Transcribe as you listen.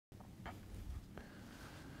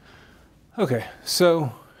Okay, so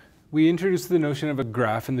we introduced the notion of a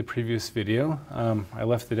graph in the previous video. I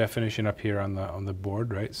left the definition up here on the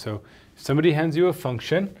board, right? So if somebody hands you a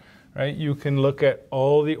function, right, you can look at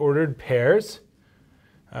all the ordered pairs,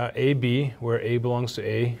 A, B, where A belongs to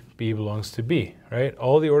A, B belongs to B, right?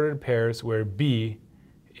 All the ordered pairs where B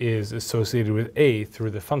is associated with A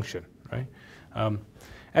through the function, right?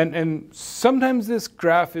 And sometimes this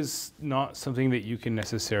graph is not something that you can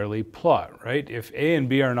necessarily plot, right? If A and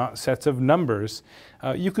B are not sets of numbers,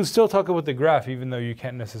 you can still talk about the graph even though you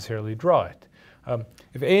can't necessarily draw it.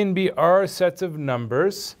 If A and B are sets of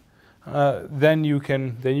numbers, then you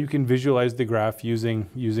can visualize the graph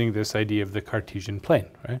using this idea of the Cartesian plane,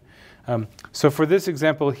 right? So for this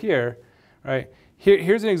example here, right?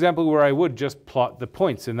 Here's an example where I would just plot the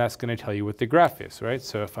points, and that's going to tell you what the graph is, right?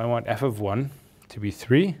 So if I want f of 1 to be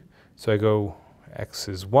 3, so I go x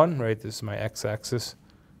is 1, right? This is my x-axis.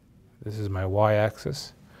 This is my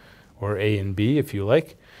y-axis, or A and B if you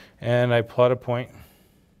like. And I plot a point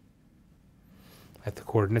at the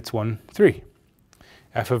coordinates 1, 3.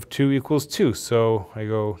 F of 2 equals 2, so I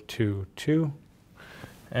go 2, 2,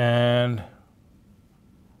 and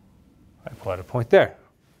I plot a point there,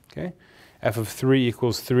 okay? F of 3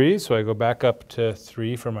 equals 3, so I go back up to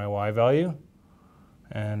 3 for my y value,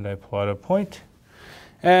 and I plot a point.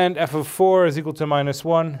 And f of 4 is equal to minus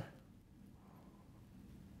 1,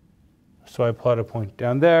 so I plot a point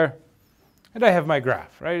down there, and I have my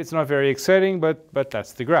graph, right? It's not very exciting, but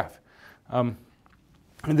that's the graph. And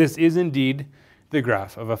this is indeed the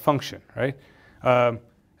graph of a function, right?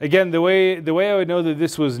 Again, the way I would know that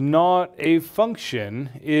this was not a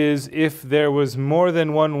function is if there was more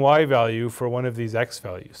than one y value for one of these x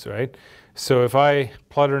values, right? So if I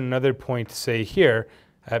plotted another point, say here,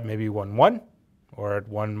 at maybe 1, 1, or at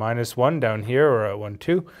 1 minus 1 down here, or at 1,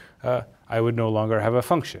 2, I would no longer have a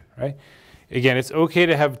function, right? Again, it's okay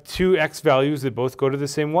to have two x values that both go to the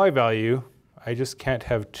same y value. I just can't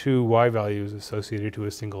have two y values associated to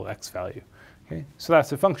a single x value. Okay? So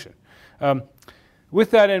that's a function.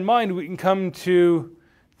 With that in mind, we can come to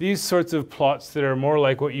these sorts of plots that are more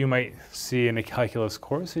like what you might see in a calculus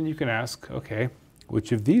course, and you can ask, okay,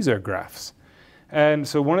 which of these are graphs? And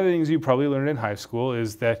so one of the things you probably learned in high school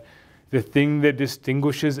is that the thing that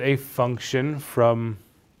distinguishes a function from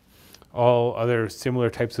all other similar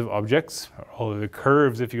types of objects, or all of the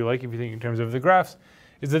curves, if you like, if you think in terms of the graphs,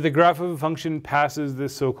 is that the graph of a function passes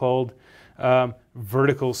this so-called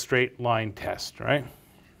vertical straight line test, right?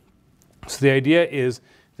 So the idea is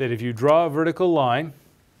that if you draw a vertical line,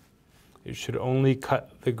 it should only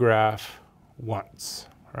cut the graph once,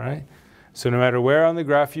 right? So no matter where on the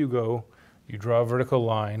graph you go, you draw a vertical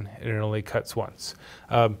line and it only cuts once.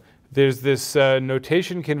 There's this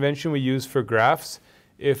notation convention we use for graphs.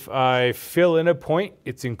 If I fill in a point,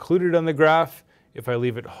 it's included on the graph. If I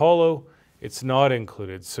leave it hollow, it's not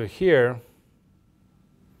included. So here,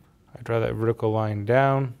 I draw that vertical line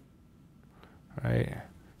down, right,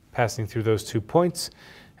 passing through those 2 points.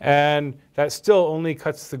 And that still only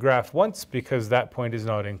cuts the graph once because that point is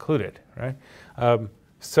not included, right?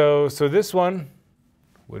 So this one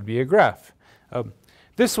would be a graph.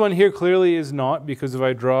 This one here clearly is not, because if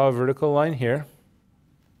I draw a vertical line here,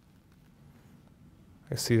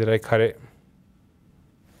 I see that I cut it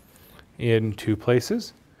in 2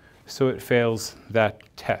 places, so it fails that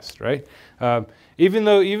test, right? Even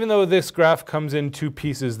though this graph comes in 2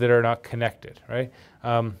 pieces that are not connected, right?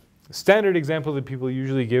 Standard example that people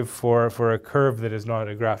usually give for a curve that is not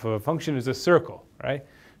a graph of a function is a circle, right?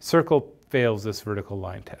 Circle fails this vertical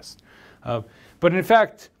line test. But in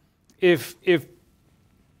fact, if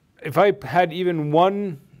I had even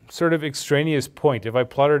one sort of extraneous point, if I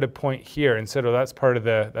plotted a point here and said, oh, that's part of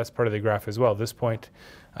the graph as well, this point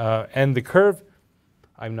and the curve,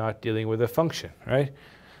 I'm not dealing with a function, right?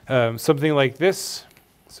 Something like this,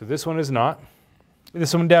 so this one is not.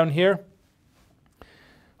 This one down here,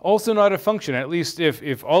 also not a function. At least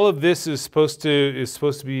if all of this is supposed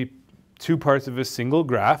to be 2 parts of a single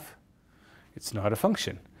graph, it's not a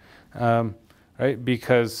function, right?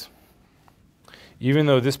 Because even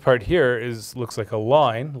though this part here looks like a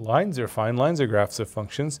line, lines are fine, lines are graphs of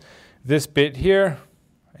functions. This bit here,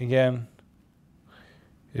 again,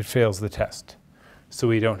 it fails the test. So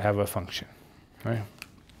we don't have a function, right?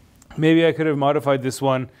 Maybe I could have modified this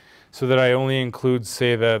one so that I only include,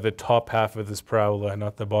 say, the top half of this parabola,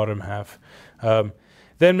 not the bottom half.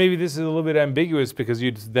 Then maybe this is a little bit ambiguous because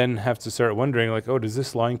you'd then have to start wondering, like, oh, does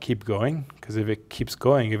this line keep going? Because if it keeps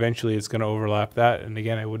going, eventually it's going to overlap that, and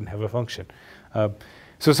again, I wouldn't have a function.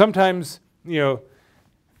 So sometimes, you know,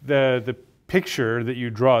 the picture that you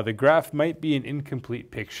draw, the graph might be an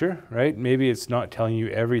incomplete picture, right? Maybe it's not telling you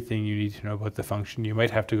everything you need to know about the function. You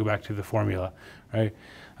might have to go back to the formula, right?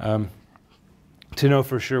 To know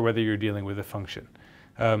for sure whether you're dealing with a function.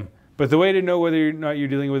 But the way to know whether or not you're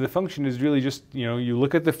dealing with a function is really just, you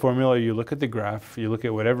look at the formula, you look at the graph, you look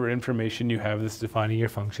at whatever information you have that's defining your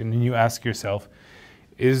function, and you ask yourself,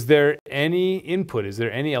 is there any input, is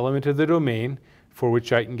there any element of the domain for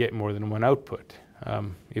which I can get more than one output?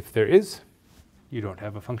 If there is, you don't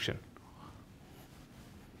have a function.